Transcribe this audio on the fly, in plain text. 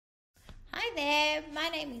Hi there, my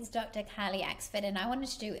name is Dr. Carli Axford and I wanted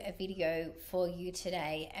to do a video for you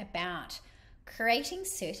today about creating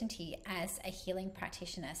certainty as a healing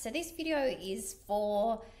practitioner. So this video is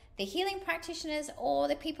for the healing practitioners or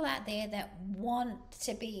the people out there that want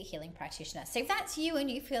to be a healing practitioner. So if that's you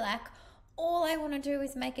and you feel like all I want to do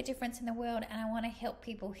is make a difference in the world and I want to help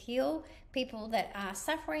people heal, people that are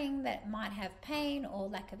suffering, that might have pain or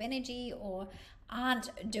lack of energy or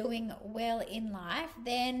aren't doing well in life,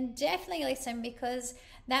 then definitely listen, because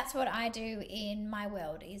that's what I do in my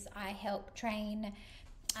world. Is I help train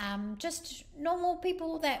just normal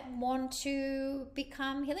people that want to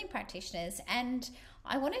become healing practitioners. And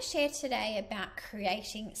I want to share today about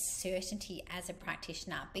creating certainty as a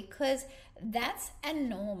practitioner, because that's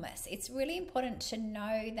enormous. It's really important to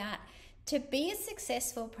know that to be a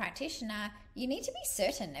successful practitioner, you need to be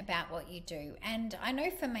certain about what you do. And I know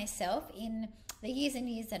for myself, in the years and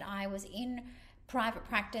years that I was in private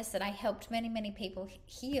practice, that I helped many people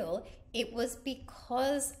heal, it was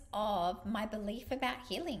because of my belief about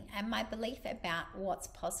healing and my belief about what's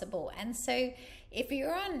possible. And so if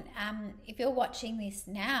you're watching this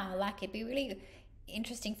now, like, it'd be really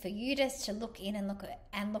interesting for you just to look in and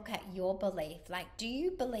look at your belief. Like, do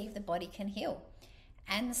you believe the body can heal?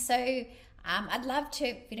 And so I'd love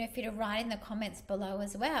to, for you to write in the comments below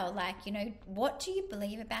as well, like, what do you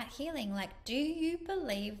believe about healing? Like, do you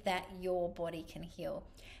believe that your body can heal?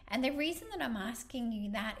 And the reason that I'm asking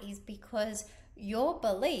you that is because your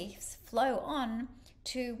beliefs flow on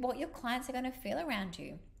to what your clients are going to feel around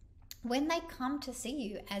you. When they come to see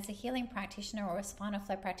you as a healing practitioner or a spinal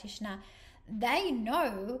flow practitioner, they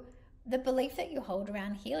know the belief that you hold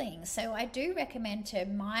around healing. So I do recommend to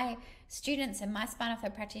my students and my spinal flow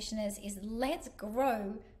practitioners is let's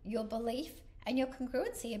grow your belief and your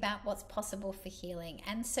congruency about what's possible for healing.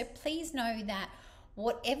 And so please know that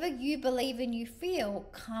whatever you believe and you feel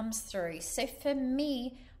comes through. So for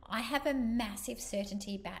me, I have a massive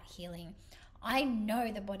certainty about healing. I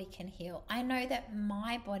know the body can heal. I know that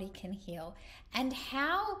my body can heal. And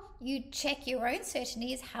how you check your own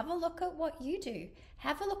certainty is have a look at what you do.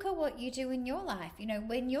 Have a look at what you do in your life.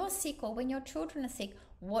 When you're sick or when your children are sick,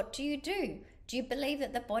 what do you do? Do you believe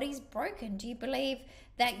that the body's broken? Do you believe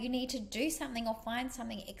that you need to do something or find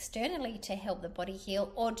something externally to help the body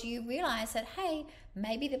heal? Or do you realize that, hey,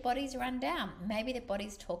 maybe the body's run down. Maybe the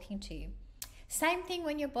body's talking to you. Same thing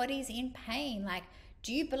when your body's in pain. Like,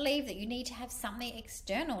 do you believe that you need to have something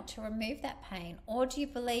external to remove that pain? Or do you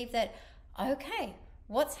believe that, okay,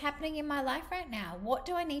 what's happening in my life right now? What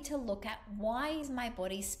do I need to look at? Why is my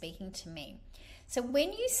body speaking to me? So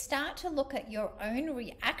when you start to look at your own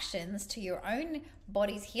reactions to your own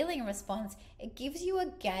body's healing response, it gives you a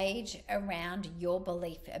gauge around your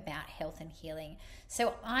belief about health and healing.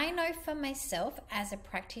 So I know for myself as a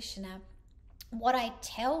practitioner, what I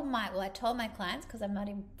told my clients, because I'm not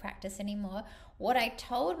in practice anymore, what I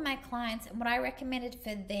told my clients and what I recommended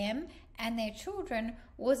for them and their children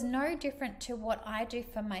was no different to what I do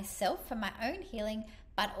for myself, for my own healing,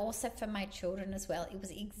 but also for my children as well. It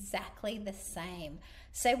was exactly the same.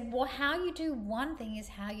 So how you do one thing is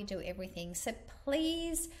how you do everything. So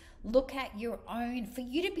please look at your own. For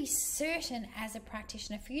you to be certain as a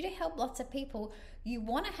practitioner, for you to help lots of people, you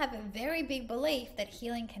want to have a very big belief that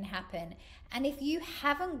healing can happen. And if you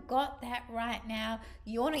haven't got that right now,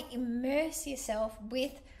 you want to immerse yourself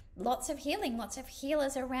with lots of healing, lots of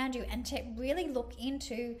healers around you, and to really look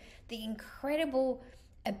into the incredible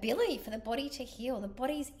ability for the body to heal. The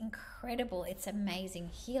body's incredible. It's amazing.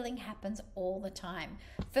 Healing happens all the time.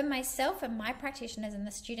 For myself and my practitioners and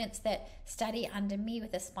the students that study under me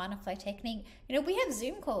with the Spinal Flow Technique, we have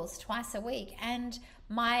Zoom calls twice a week, and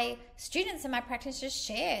my students and my practitioners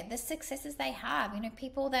share the successes they have.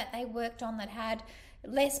 People that they worked on that had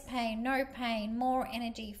less pain, no pain, more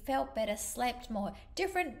energy, felt better, slept more,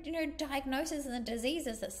 different, diagnoses and the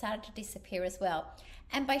diseases that started to disappear as well.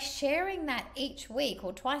 And by sharing that each week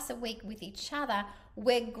or twice a week with each other,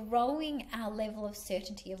 we're growing our level of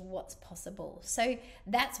certainty of what's possible. So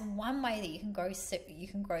that's one way that you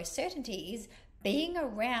can grow certainty, is being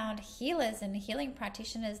around healers and healing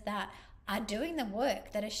practitioners that are doing the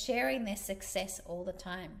work, that are sharing their success all the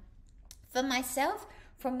time. For myself,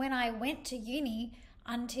 from when I went to uni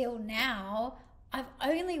until now, I've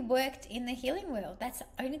only worked in the healing world. That's the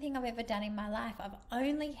only thing I've ever done in my life. I've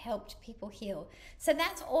only helped people heal. So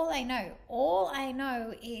that's all I know. All I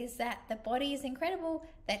know is that the body is incredible,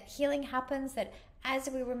 that healing happens, that as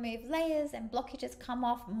we remove layers and blockages come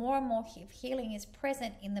off, more and more healing is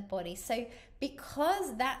present in the body. So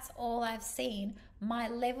because that's all I've seen, my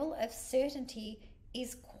level of certainty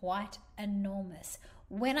is quite enormous.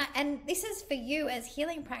 And this is for you as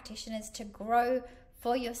healing practitioners to grow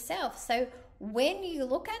for yourself. So when you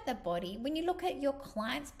look at the body, when you look at your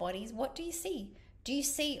clients' bodies, what do you see? Do you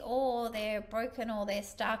see, oh, they're broken, or they're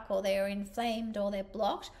stuck, or they're inflamed, or they're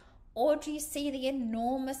blocked? Or do you see the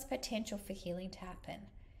enormous potential for healing to happen?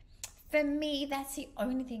 For me, that's the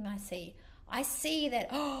only thing I see. I see that,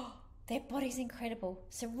 oh, their body's incredible.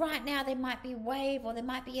 So right now there might be wave, or there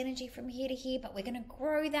might be energy from here to here, but we're going to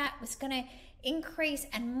grow that. It's going to increase,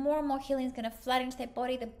 and more healing is going to flood into their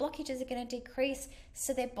body. The blockages are going to decrease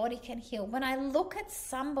so their body can heal. When I look at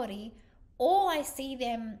somebody, all I see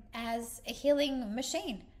them as a healing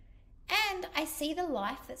machine. And I see the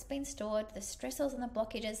life that's been stored, the stressors and the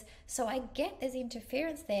blockages. So I get there's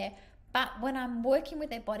interference there. But when I'm working with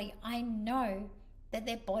their body, I know that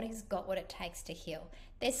their body's got what it takes to heal.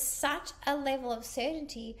 There's such a level of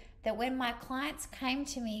certainty that when my clients came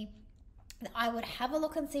to me, I would have a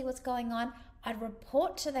look and see what's going on. I'd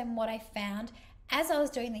report to them what I found. As I was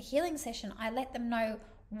doing the healing session, I let them know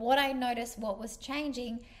what I noticed, what was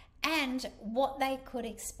changing, and what they could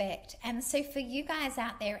expect. And so for you guys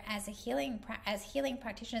out there as healing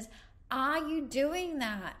practitioners, are you doing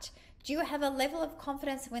that? Do you have a level of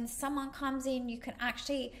confidence when someone comes in, you can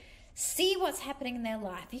actually see what's happening in their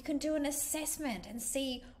life? You can do an assessment and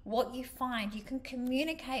see what you find. You can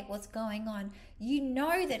communicate what's going on. You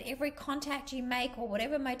know that every contact you make, or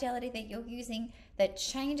whatever modality that you're using, that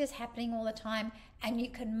change is happening all the time, and you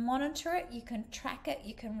can monitor it, you can track it,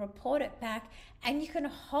 you can report it back, and you can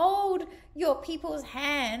hold your people's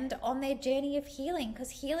hand on their journey of healing, because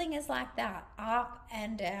healing is like that, up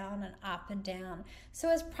and down and up and down. So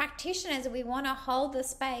as practitioners, we want to hold the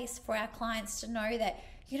space for our clients to know that,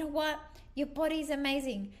 you know what, your body's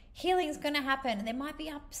amazing. Healing's going to happen. There might be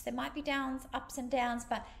ups, there might be downs, ups and downs,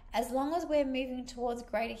 but as long as we're moving towards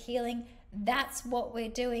greater healing, that's what we're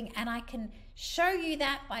doing. And I can show you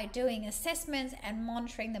that by doing assessments and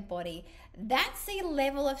monitoring the body. That's the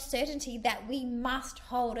level of certainty that we must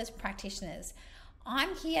hold as practitioners.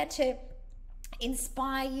 I'm here to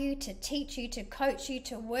inspire you, to teach you, to coach you,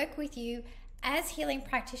 to work with you as healing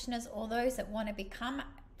practitioners, or those that want to become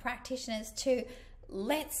practitioners, to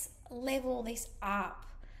let's level this up.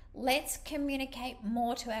 Let's communicate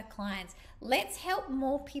more to our clients. Let's help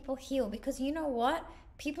more people heal, because you know what?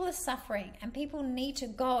 People are suffering and people need to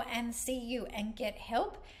go and see you and get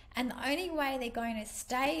help. And the only way they're going to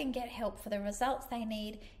stay and get help for the results they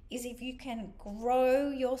need is if you can grow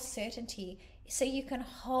your certainty, so you can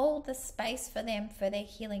hold the space for them, for their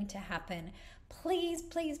healing to happen. Please,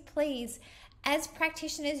 please, please, as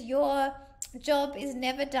practitioners, your job is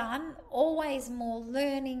never done. Always more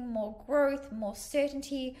learning, more growth, more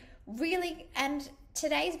certainty, really. And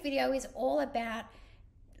today's video is all about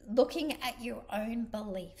looking at your own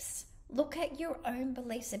beliefs. Look at your own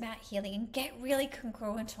beliefs about healing and get really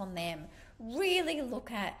congruent on them. Really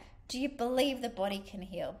look at, do you believe the body can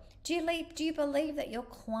heal? Do you believe that your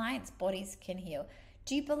clients' bodies can heal?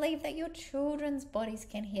 Do you believe that your children's bodies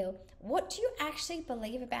can heal? What do you actually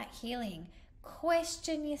believe about healing?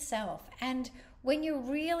 Question yourself. And when you're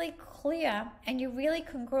really clear and you're really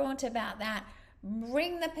congruent about that,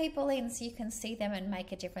 bring the people in so you can see them and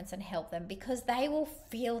make a difference and help them, because they will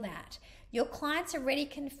feel that. Your clients already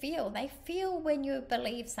can feel. They feel when you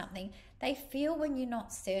believe something. They feel when you're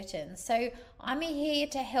not certain. So I'm here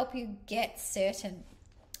to help you get certain.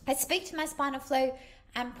 I speak to my Spinal Flow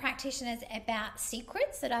practitioners about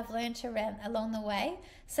secrets that I've learned along the way.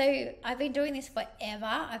 So I've been doing this forever.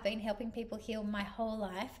 I've been helping people heal my whole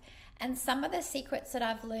life. And some of the secrets that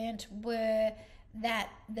I've learned were that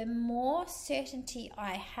the more certainty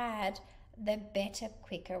I had, the better,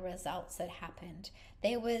 quicker results that happened.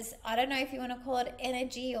 There was, I don't know if you want to call it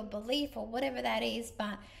energy or belief or whatever that is,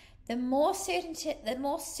 but the more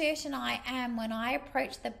certain I am when I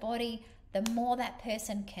approach the body, the more that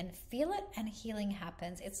person can feel it and healing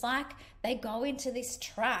happens. It's like they go into this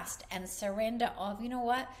trust and surrender of, you know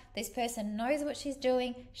what, this person knows what she's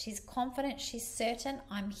doing, she's confident, she's certain,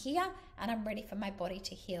 I'm here and I'm ready for my body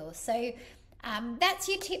to heal. So that's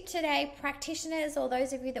your tip today, practitioners, or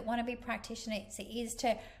those of you that want to be practitioners, is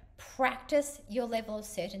to practice your level of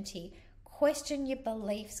certainty. Question your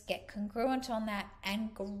beliefs, get congruent on that,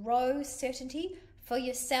 and grow certainty for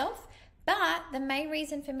yourself. But the main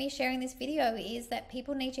reason for me sharing this video is that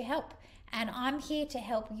people need your help. And I'm here to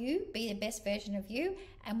help you be the best version of you.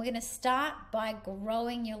 And we're going to start by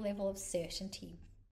growing your level of certainty.